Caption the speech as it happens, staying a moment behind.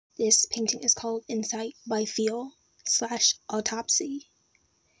This painting is called Insight by Feel / Autopsy.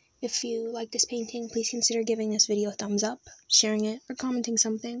 If you like this painting, please consider giving this video a thumbs up, sharing it, or commenting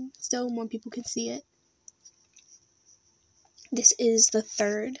something so more people can see it. This is the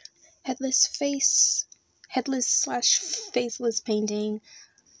third headless / faceless painting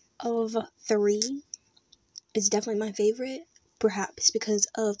of 3. It's definitely my favorite, perhaps because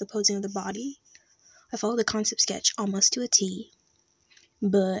of the posing of the body. I followed the concept sketch almost to a T,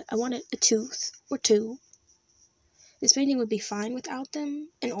 but I wanted a tooth or two. This painting would be fine without them,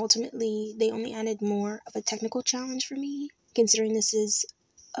 and ultimately they only added more of a technical challenge for me, considering this is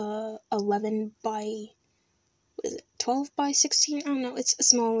 11 by, 12 by 16? I don't know, it's a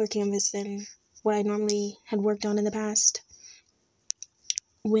smaller canvas than what I normally had worked on in the past.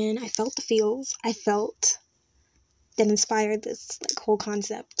 When I felt the feels, I felt that inspired this whole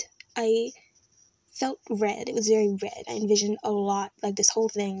concept. I felt red. It was very red. I envisioned a lot, this whole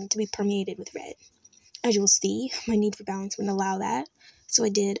thing to be permeated with red. As you will see, my need for balance wouldn't allow that, so I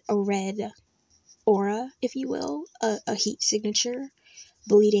did a red aura, if you will, a heat signature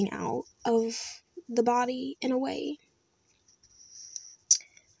bleeding out of the body in a way.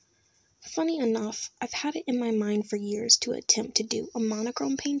 Funny enough, I've had it in my mind for years to attempt to do a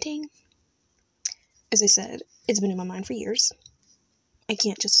monochrome painting. As I said, it's been in my mind for years. I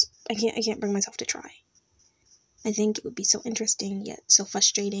can't bring myself to try. I think it would be so interesting, yet so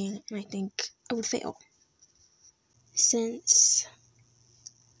frustrating, and I think I would fail. Since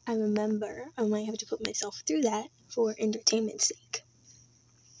I remember I might have to put myself through that for entertainment's sake.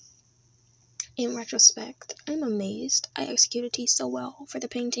 In retrospect, I'm amazed I executed it so well for the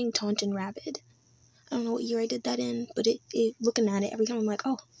painting Taunton Rabid. I don't know what year I did that in, but looking at it, every time I'm like,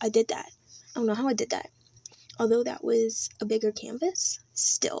 oh, I did that. I don't know how I did that. Although that was a bigger canvas,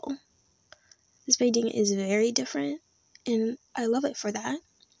 still. This painting is very different, and I love it for that.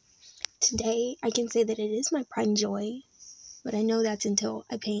 Today, I can say that it is my pride and joy, but I know that's until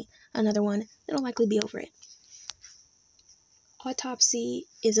I paint another one that'll likely be over it. Autopsy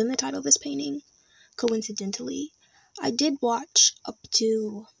is in the title of this painting. Coincidentally, I did watch up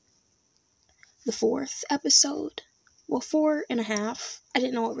to the 4th episode. Well, 4.5. I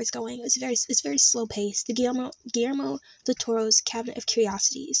didn't know where it was going. It's very slow paced. The Guillermo del Toro's Cabinet of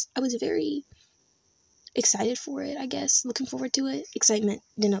Curiosities. I was very excited for it, I guess. Looking forward to it. Excitement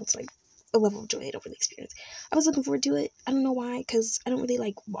denotes a level of joy over the experience. I was looking forward to it. I don't know why, because I don't really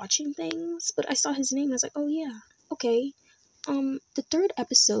like watching things, but I saw his name and I was like, oh yeah, okay. The 3rd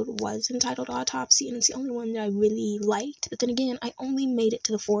episode was entitled Autopsy, and it's the only one that I really liked. But then again, I only made it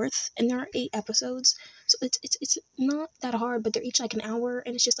to the 4th, and there are 8 episodes, so it's not that hard. But they're each an hour,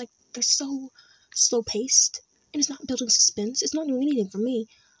 and it's just they're so slow paced, and it's not building suspense. It's not doing anything for me.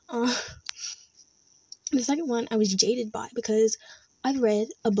 The 2nd one I was jaded by because I've read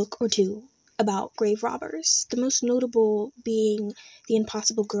a book or two about grave robbers. The most notable being The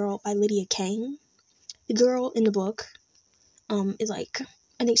Impossible Girl by Lydia Kang. The girl in the book is I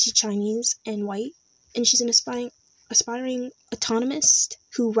think she's Chinese and white, and she's an aspiring autonomist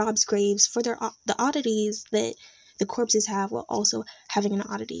who robs graves for the oddities that the corpses have, while also having an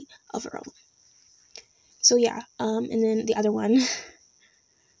oddity of her own. So yeah, and then the other one,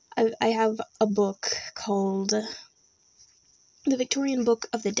 I have a book called The Victorian Book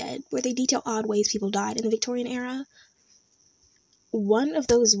of the Dead, where they detail odd ways people died in the Victorian era. One of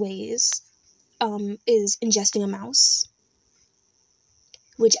those ways is ingesting a mouse.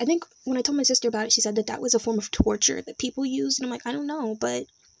 Which I think when I told my sister about it, she said that was a form of torture that people used. And I'm like, I don't know, but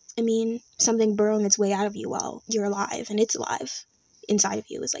I mean, something burrowing its way out of you while you're alive and it's alive inside of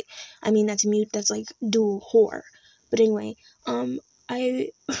you is that's dual horror. But anyway, I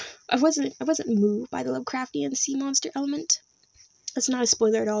wasn't moved by the Lovecraftian sea monster element. That's not a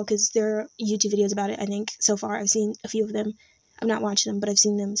spoiler at all, because there are YouTube videos about it. I think so far I've seen a few of them. I've not watched them, but I've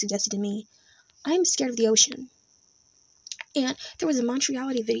seen them suggested to me. I'm scared of the ocean. And there was a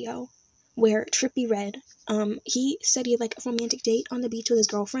Montreality video where Trippy Red, he said he had a romantic date on the beach with his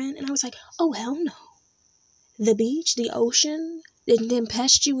girlfriend, and I was like, oh hell no. The beach, the ocean, the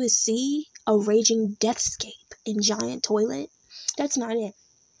tempestuous sea, a raging deathscape, and giant toilet. That's not it.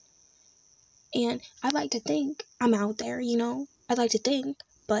 And I'd like to think I'm out there, I'd like to think,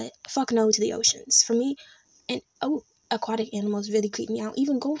 but fuck no to the oceans. For me, and aquatic animals really creep me out.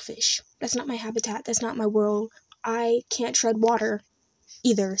 Even goldfish. That's not my habitat. That's not my world. I can't tread water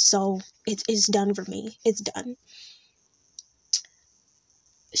either, so it's done for me. It's done.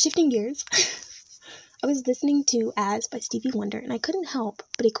 Shifting gears, I was listening to As by Stevie Wonder, and I couldn't help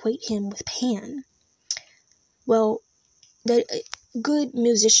but equate him with Pan. Well, the good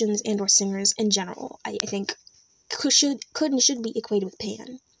musicians and or singers in general, I think, could and should be equated with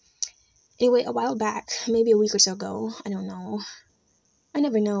Pan. Anyway, a while back, maybe a week or so ago, I don't know. I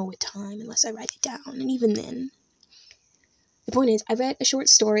never know with time unless I write it down, and even then. The point is, I read a short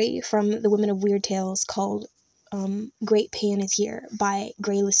story from the Women of Weird Tales called Great Pan is Here by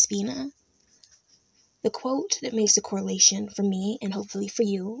Grayless Spina. The quote that makes the correlation for me, and hopefully for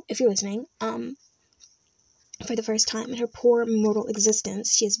you, if you're listening, for the first time in her poor mortal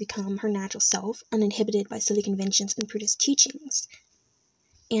existence, she has become her natural self, uninhibited by silly conventions and prudish teachings.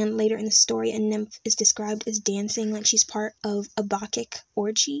 And later in the story, a nymph is described as dancing like she's part of a Bacchic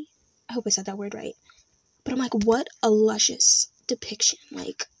orgy. I hope I said that word right. But I'm like, what a luscious depiction.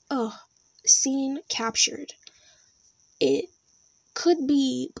 Like, scene captured. It could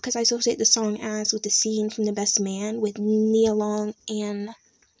be because I associate the song as with the scene from The Best Man with Nia Long and,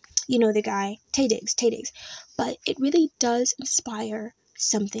 you know, the guy, Taye Diggs. But it really does inspire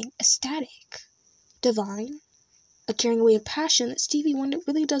something ecstatic, divine, a carrying away of passion that Stevie Wonder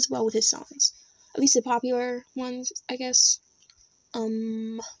really does well with his songs. At least the popular ones, I guess.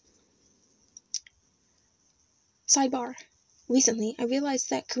 Sidebar. Recently, I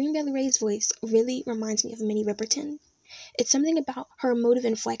realized that Corinne Bailey Rae's voice really reminds me of Minnie Riperton. It's something about her emotive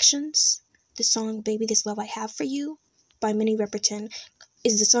inflections. The song Baby This Love I Have For You by Minnie Riperton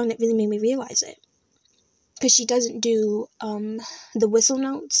is the song that really made me realize it. Because she doesn't do the whistle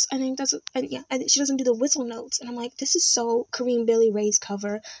notes. I think she doesn't do the whistle notes. And I'm like, this is so Corinne Bailey Rae's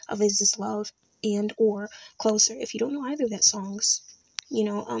cover of Is This Love and or Closer. If you don't know either of that songs,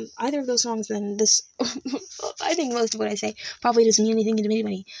 either of those songs, then this, I think most of what I say probably doesn't mean anything to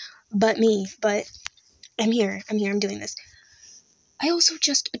anybody but me. But I'm here, I'm doing this. I also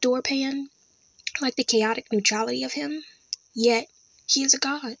just adore Pan, like the chaotic neutrality of him, yet he is a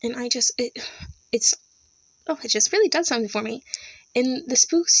god, and it just really does something for me. In the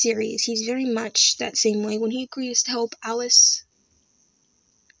Spook series, he's very much that same way when he agrees to help Alice.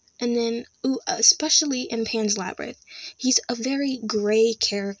 And then, especially in Pan's Labyrinth, he's a very gray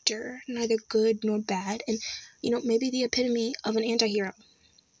character, neither good nor bad, and, maybe the epitome of an anti-hero.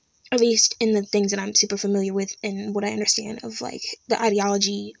 At least in the things that I'm super familiar with and what I understand of, like, the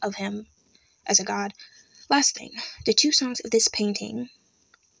ideology of him as a god. Last thing, the two songs of this painting,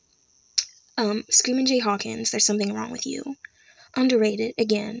 Screamin' Jay Hawkins, There's Something Wrong With You, underrated,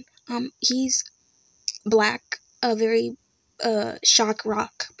 again. He's black, a very shock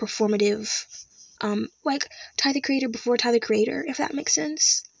rock, performative, like Tyler the Creator before Tyler the Creator, if that makes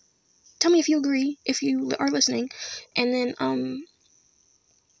sense. Tell me if you agree, if you are listening. And then,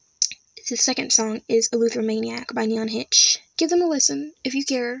 the second song is A Lutheran Maniac by Neon Hitch. Give them a listen if you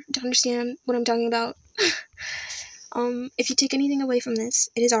care to understand what I'm talking about. If you take anything away from this,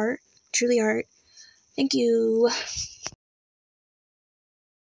 it is art, truly art. Thank you.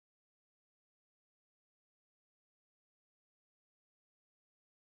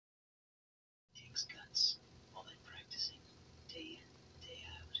 Guts.